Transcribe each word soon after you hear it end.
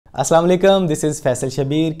अस्सलाम वालेकुम, this is Faisal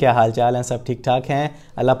Shabir. क्या हाल चाल हैं? सब ठीक ठाक हैं?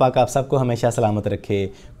 अल्लाह पाक आप सबको हमेशा सलामत रखे।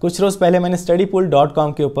 कुछ रोज़ पहले मैंने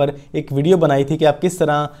studypool.com के ऊपर एक वीडियो बनाई थी कि आप किस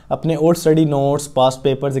तरह अपने old study notes, past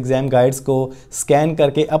papers, exam guides को स्कैन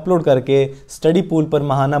करके अपलोड करके स्टडी पूल पर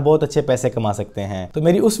माहाना बहुत अच्छे पैसे कमा सकते हैं। तो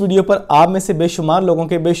मेरी उस वीडियो पर आप में से बेशुमार लोगों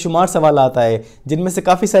के बेशुमार सवाल आए, जिनमें से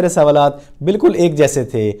काफ़ी सारे सवाल बिल्कुल एक जैसे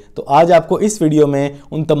थे। तो आज आपको इस वीडियो में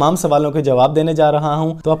उन तमाम सवालों के जवाब देने जा रहा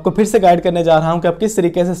हूँ। तो आपको फिर से गाइड करने जा रहा हूँ कि आप किस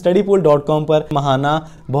तरीके से studypool.com पर माहाना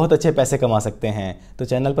बहुत अच्छे पैसे कमा सकते हैं। तो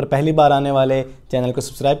चैनल पर पहली बार आने वाले चैनल को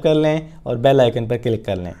सब्सक्राइब कर लें और बेल आइकन पर क्लिक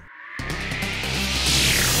कर लें।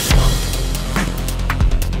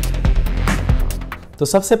 तो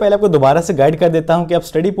सबसे पहले आपको दोबारा से गाइड कर देता हूं कि आप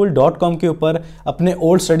studypool.com के ऊपर अपने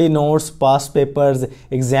old study notes, past papers,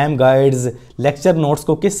 exam guides, lecture notes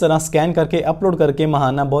को किस तरह स्कैन करके अपलोड करके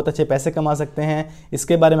माहाना बहुत अच्छे पैसे कमा सकते हैं,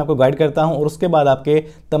 इसके बारे में आपको गाइड करता हूं और उसके बाद आपके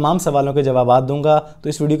तमाम सवालों के जवाब दूंगा। तो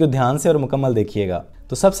इस वीडियो को ध्यान से और मुकम्मल देखिएगा।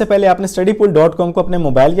 तो सबसे पहले आपने studypool.com को अपने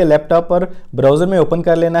मोबाइल या लैपटॉप पर ब्राउज़र में ओपन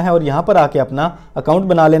कर लेना है और यहाँ पर आके अपना अकाउंट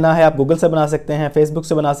बना लेना है। आप गूगल से बना सकते हैं, फेसबुक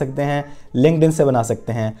से बना सकते हैं, लिंक्डइन से बना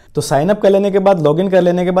सकते हैं। तो साइन अप कर लेने के बाद, लॉगिन कर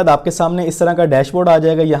लेने के बाद आपके सामने इस तरह का डैशबोर्ड आ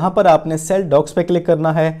जाएगा। यहाँ पर आपने सेल डॉक्स पे क्लिक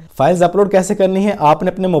करना है। फाइल्स अपलोड कैसे करनी है?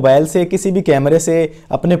 आपने अपने मोबाइल से किसी भी कैमरे से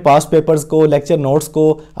अपने पास्ट पेपर्स को, लेक्चर नोट्स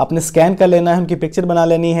को आपने स्कैन कर लेना है, उनकी पिक्चर बना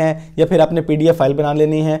लेनी है या फिर आपने PDF फाइल बना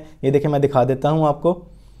लेनी है। ये देखिए, मैं दिखा देता हूँ आपको।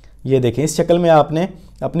 ये देखिए, इस शक्ल में आपने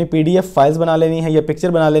अपनी PDF फाइल्स बना लेनी है या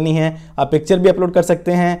पिक्चर बना लेनी है। आप पिक्चर भी अपलोड कर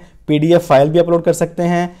सकते हैं, PDF फाइल भी अपलोड कर सकते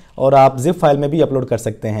हैं और आप जिप फाइल में भी अपलोड कर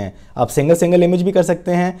सकते हैं। आप सिंगल इमेज भी कर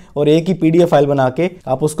सकते हैं और एक ही PDF फाइल बना के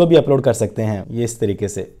आप उसको भी अपलोड कर सकते हैं। ये इस तरीके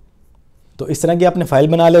से। तो इस तरह की आपने फाइल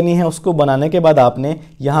बना लेनी है। उसको बनाने के बाद आपने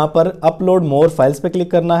यहाँ पर अपलोड मोर फाइल्स पे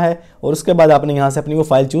क्लिक करना है और उसके बाद आपने यहाँ से अपनी वो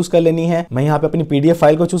फाइल चूज़ कर लेनी है। मैं यहाँ पे अपनी PDF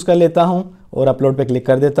फाइल को चूज़ कर लेता हूँ और अपलोड पे क्लिक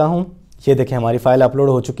कर देता हूँ। ये देखें, हमारी फाइल अपलोड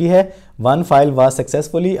हो चुकी है। One file was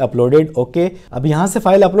successfully uploaded. Okay, अब यहाँ से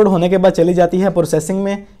फाइल अपलोड होने के बाद चली जाती है प्रोसेसिंग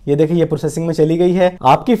में। ये देखिए, ये प्रोसेसिंग में चली गई है।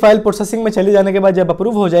 आपकी फाइल प्रोसेसिंग में चली जाने के बाद जब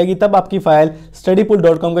अप्रूव हो जाएगी तब आपकी फाइल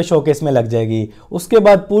studypool.com के शोकेस में लग जाएगी। उसके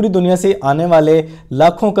बाद पूरी दुनिया से आने वाले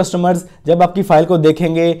लाखों कस्टमर्स जब आपकी फाइल को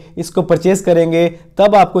देखेंगे, इसको परचेज करेंगे,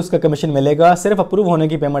 तब आपको इसका कमीशन मिलेगा। सिर्फ अप्रूव होने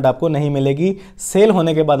की पेमेंट आपको नहीं मिलेगी, सेल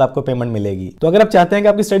होने के बाद आपको पेमेंट मिलेगी। तो अगर आप चाहते हैं कि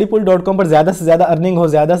आपकी studypool.com पर ज्यादा से ज्यादा अर्निंग हो,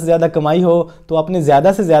 ज्यादा से ज्यादा कमाई हो, तो आपने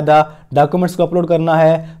ज्यादा से ज्यादा डॉक्यूमेंट्स को अपलोड करना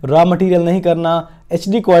है। रॉ मटेरियल नहीं करना,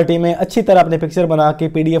 HD क्वालिटी में अच्छी तरह अपने पिक्चर बना के,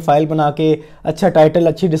 PDF फाइल बना के, अच्छा टाइटल,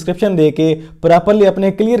 अच्छी डिस्क्रिप्शन दे के प्रॉपर्ली अपने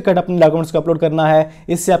क्लियर कट अपने डॉक्यूमेंट्स को अपलोड करना है।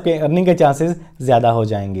 इससे आपके अर्निंग के चांसेस ज्यादा हो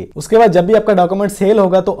जाएंगे। उसके बाद जब भी आपका डॉक्यूमेंट सेल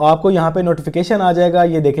होगा तो आपको यहाँ पे नोटिफिकेशन आ जाएगा।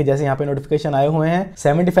 ये देखिए, जैसे यहाँ पे नोटिफिकेशन आए हुए हैं,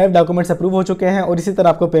 75 डॉक्यूमेंट्स अप्रूव हो चुके हैं और इसी तरह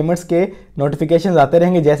आपको पेमेंट्स के नोटिफिकेशन आते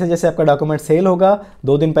रहेंगे जैसे जैसे आपका डॉक्यूमेंट सेल होगा।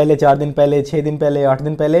 2 दिन पहले, 4 दिन पहले, 6 दिन पहले, 8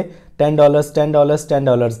 दिन पहले $10, $10,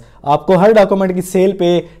 $10। आपको हर डॉक्यूमेंट की सेल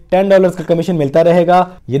पे $10 का कमीशन मिलता रहेगा।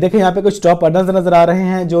 ये देखें, यहाँ पे कुछ टॉप अर्नर्स नजर आ रहे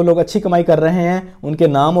हैं। जो लोग अच्छी कमाई कर रहे हैं उनके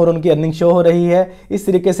नाम और उनकी अर्निंग शो हो रही है। इस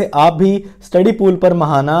तरीके से आप भी स्टडी पूल पर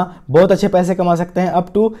माहाना बहुत अच्छे पैसे कमा सकते हैं। अप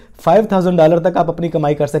टू $5000 तक आप अपनी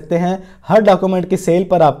कमाई कर सकते हैं। हर डॉक्यूमेंट की सेल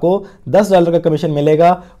पर आपको $10 का कमीशन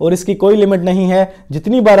मिलेगा और इसकी कोई लिमिट नहीं है।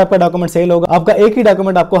 जितनी बार आपका डॉक्यूमेंट सेल होगा, आपका एक ही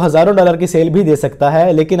डॉक्यूमेंट आपको हजारों डॉलर की सेल भी दे सकता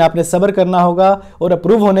है, लेकिन आपने सब्र करना होगा और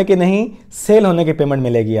अप्रूव होने के नहीं, सेल होने की पेमेंट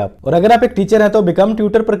मिलेगी आप। और अगर आप एक टीचर हैं तो बिकम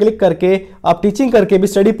ट्यूटर पर क्लिक करके आप टीचिंग करके भी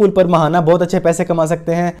स्टडी पूल पर माहाना बहुत अच्छे पैसे कमा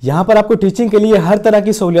सकते हैं। यहाँ पर आपको टीचिंग के लिए हर तरह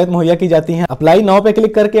की सहूलियत मुहैया की जाती है। अप्लाई नाउ पे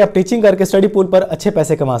क्लिक करके आप टीचिंग करके स्टडी पूल पर अच्छे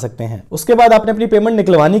पैसे कमा सकते हैं। उसके बाद आपने अपनी पेमेंट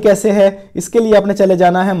निकलवानी कैसे है, इसके लिए आपने चले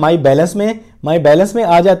जाना है माई बैलेंस में। माई बैलेंस में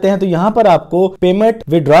आ जाते हैं तो यहाँ पर आपको पेमेंट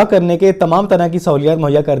विड्रॉ करने के तमाम तरह की सहूलियत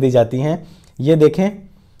मुहैया कर दी जाती हैं। ये देखें,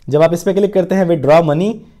 जब आप इस पे क्लिक करते हैं विड्रॉ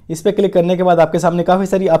मनी, इस पे क्लिक करने के बाद आपके सामने काफ़ी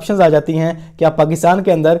सारी ऑप्शंस आ जाती हैं कि आप पाकिस्तान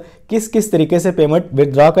के अंदर किस किस तरीके से पेमेंट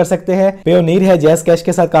विड्रॉ कर सकते हैं। पेयोनीर है, जैज़ कैश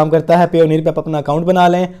के साथ काम करता है। पेयोनीर पे आप अपना अकाउंट बना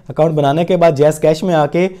लें। अकाउंट बनाने के बाद जैज़ कैश में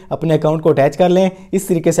आके अपने अकाउंट को अटैच कर लें। इस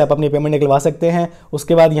तरीके से आप अपनी पेमेंट निकलवा सकते हैं।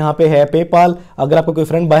 उसके बाद यहाँ पे है पेपाल। अगर आपको कोई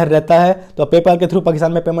फ्रेंड बाहर रहता है तो आप पेपाल के थ्रू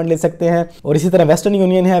पाकिस्तान में पेमेंट ले सकते हैं। और इसी तरह वेस्टर्न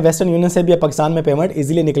यूनियन है, वेस्टर्न यूनियन से भी आप पाकिस्तान में पेमेंट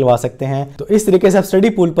ईजिली निकलवा सकते हैं। तो इस तरीके से आप स्टडी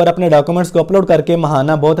पूल पर अपने डॉक्यूमेंट्स को अपलोड करके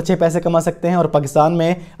माहाना बहुत अच्छे पैसे कमा सकते हैं और पाकिस्तान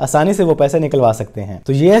में आसानी से वो पैसे निकलवा सकते हैं।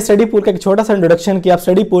 तो ये है स्टडी पूल का एक छोटा सा इंट्रोडक्शन कि आप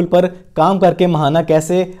स्टडी पूल पर काम करके माहाना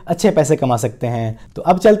कैसे अच्छे पैसे कमा सकते हैं। तो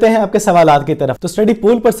अब चलते हैं आपके सवालात की तरफ। तो स्टडी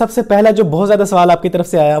पूल पर सबसे पहला जो बहुत ज्यादा सवाल आपकी तरफ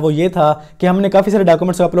से आया वो ये था कि हमने काफी सारे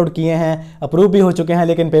डॉक्यूमेंट्स अपलोड किए हैं, अप्रूव भी हो चुके हैं,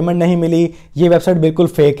 लेकिन पेमेंट नहीं मिली, ये वेबसाइट बिल्कुल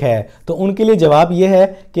फेक है। तो उनके लिए जवाब ये है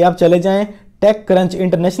कि आप चले जाएं, टेक क्रंच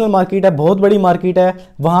इंटरनेशनल मार्केट है, बहुत बड़ी मार्केट है,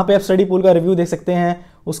 वहां पे आप स्टडी पूल का रिव्यू देख सकते हैं।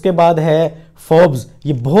 उसके बाद है फोर्ब्स,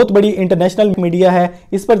 ये बहुत बड़ी इंटरनेशनल मीडिया है,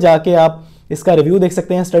 इस पर जाके आप इसका रिव्यू देख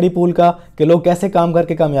सकते हैं स्टडी पूल का कि लोग कैसे काम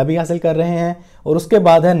करके कामयाबी हासिल कर रहे हैं। और उसके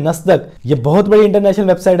बाद है नस्दक, ये बहुत बड़ी इंटरनेशनल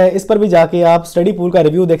वेबसाइट है, इस पर भी जाके आप स्टडी पूल का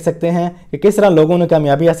रिव्यू देख सकते हैं कि किस तरह लोगों ने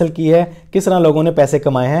कामयाबी हासिल की है, किस तरह लोगों ने पैसे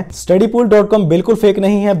कमाए हैं। studypool.com बिल्कुल फेक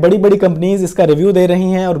नहीं है, बड़ी बड़ी कंपनीज इसका रिव्यू दे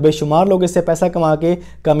रही हैं और बेशुमार लोग इससे पैसा कमा के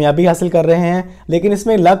कामयाबी हासिल कर रहे हैं। लेकिन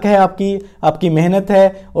इसमें लक है, आपकी मेहनत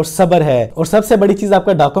है और सब्र है, और सबसे बड़ी चीज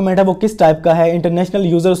आपका डॉक्यूमेंट है वो किस टाइप का है, इंटरनेशनल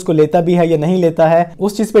यूजर उसको लेता भी है या नहीं लेता है,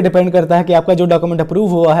 उस चीज पे डिपेंड करता है कि आपका जो डॉक्यूमेंट अप्रूव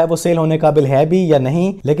हुआ है वो सेल होने काबिल है भी या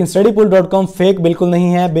नहीं। लेकिन studypool.com फेक बिल्कुल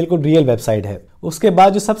नहीं है, बिल्कुल रियल वेबसाइट है। उसके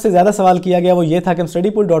बाद जो सबसे ज़्यादा सवाल किया गया वो ये था कि हम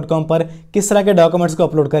studypool.com पर किस तरह के डॉक्यूमेंट्स को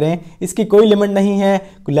अपलोड करें। इसकी कोई लिमिट नहीं है,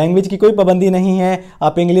 लैंग्वेज की कोई पाबंदी नहीं है।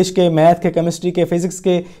 आप इंग्लिश के, मैथ के, केमिस्ट्री के, फिजिक्स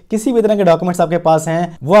के किसी भी तरह के डॉक्यूमेंट्स आपके पास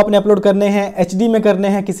हैं वो आपने अपलोड करने हैं, HD में करने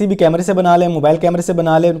हैं, किसी भी कैमरे से बना लें, मोबाइल कैमरे से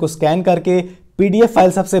बना लें, उनको स्कैन करके PDF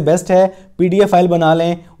फाइल सबसे बेस्ट है, PDF फाइल बना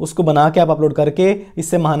लें, उसको बना के आप अपलोड करके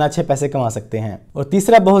इससे महाना अच्छे पैसे कमा सकते हैं। और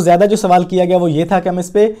तीसरा बहुत ज़्यादा जो सवाल किया गया वो ये था कि हम इस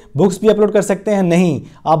पे बुक्स भी अपलोड कर सकते हैं। नहीं,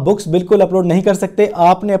 आप बुक्स बिल्कुल अपलोड नहीं कर सकते।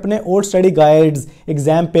 आपने अपने old study guides,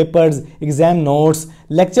 exam papers, exam notes,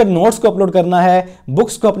 lecture notes को अपलोड करना है,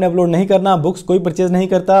 बुक्स को अपने अपलोड नहीं करना। बुक्स कोई परचेज नहीं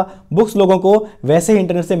करता, बुक्स लोगों को वैसे ही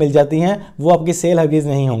इंटरनेट से मिल जाती हैं, वो आपकी सेल हरगिज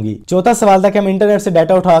नहीं होंगी। चौथा सवाल था कि हम इंटरनेट से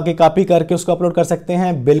डाटा उठा के कॉपी करके उसको अपलोड कर सकते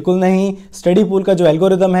हैं। बिल्कुल नहीं। स्टडी पूल का जो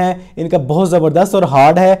एल्गोरिदम है इनका बहुत ज़बरदस्त और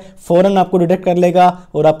हार्ड है, फौरन आपको डिटेक्ट कर लेगा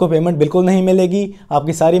और आपको पेमेंट बिल्कुल नहीं मिलेगी,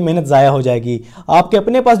 आपकी सारी मेहनत ज़ाया हो जाएगी। आपके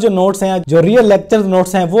अपने पास जो नोट्स हैं, जो रियल लेक्चर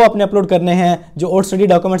नोट्स हैं, वो आपने अपलोड करने हैं। जो ओल्ड स्टडी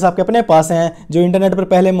डॉक्यूमेंट्स आपके अपने पास हैं, जो इंटरनेट पर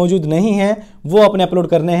पहले मौजूद नहीं हैं, वो आपने अपलोड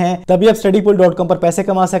करने हैं, तभी आप studypool.com पर पैसे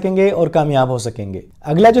कमा सकेंगे और कामयाब हो सकेंगे।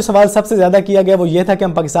 अगला जो सवाल सबसे ज़्यादा किया गया वो ये था कि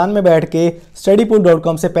हम पाकिस्तान में बैठ के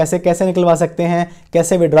studypool.com से पैसे कैसे निकलवा सकते हैं,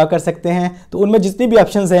 कैसे विड्रॉ कर सकते हैं। तो उनमें जितनी भी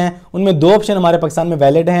ऑप्शंस हैं उनमें 2 ऑप्शन हमारे पाकिस्तान में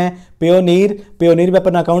वैलिड हैं। पेयोनीर पे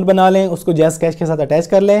अपना अकाउंट बना लें, उसको जैज़ कैश के साथ अटैच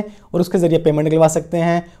कर लें और उसके जरिए पेमेंट निकलवा सकते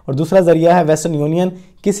हैं। और दूसरा जरिया है वेस्टर्न यूनियन,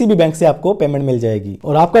 किसी भी बैंक से आपको पेमेंट मिल जाएगी।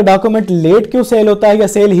 और आपका डॉक्यूमेंट लेट क्यों सेल होता है या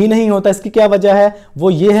सेल ही नहीं होता, इसकी क्या वजह है? वो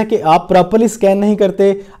ये है कि आप प्रॉपर्ली स्कैन नहीं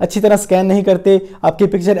करते, अच्छी तरह स्कैन नहीं करते, आपकी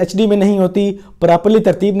पिक्चर HD में नहीं होती, प्रॉपर्ली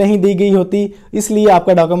तरतीब नहीं दी गई होती, इसलिए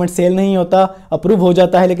आपका डॉक्यूमेंट सेल नहीं होता। अप्रूव हो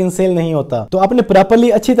जाता है लेकिन सेल नहीं होता। तो आपने प्रॉपर्ली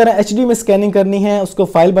अच्छी तरह HD में स्कैनिंग करनी है, उसको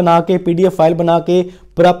फाइल बना के, PDF फाइल बना के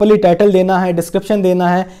प्रॉपर्ली टाइटल देना है, डिस्क्रिप्शन देना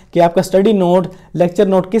है कि आपका स्टडी नोट, लेक्चर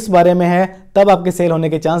नोट किस बारे में है, तब आपके सेल होने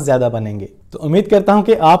के चांस ज़्यादा बनेंगे। तो उम्मीद करता हूं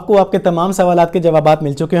कि आपको आपके तमाम सवालात के जवाबात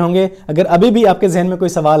मिल चुके होंगे। अगर अभी भी आपके जहन में कोई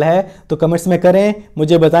सवाल है तो कमेंट्स में करें,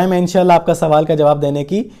 मुझे बताएं, मैं इंशाल्लाह आपका सवाल का जवाब देने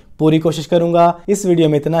की पूरी कोशिश करूंगा। इस वीडियो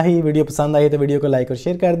में इतना ही। वीडियो पसंद आई तो वीडियो को लाइक और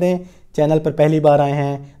शेयर कर दें। चैनल पर पहली बार आए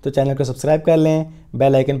हैं तो चैनल को सब्सक्राइब कर लें,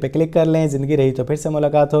 बेल आइकन पर क्लिक कर लें। ज़िंदगी रही तो फिर से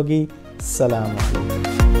मुलाकात होगी। सलाम।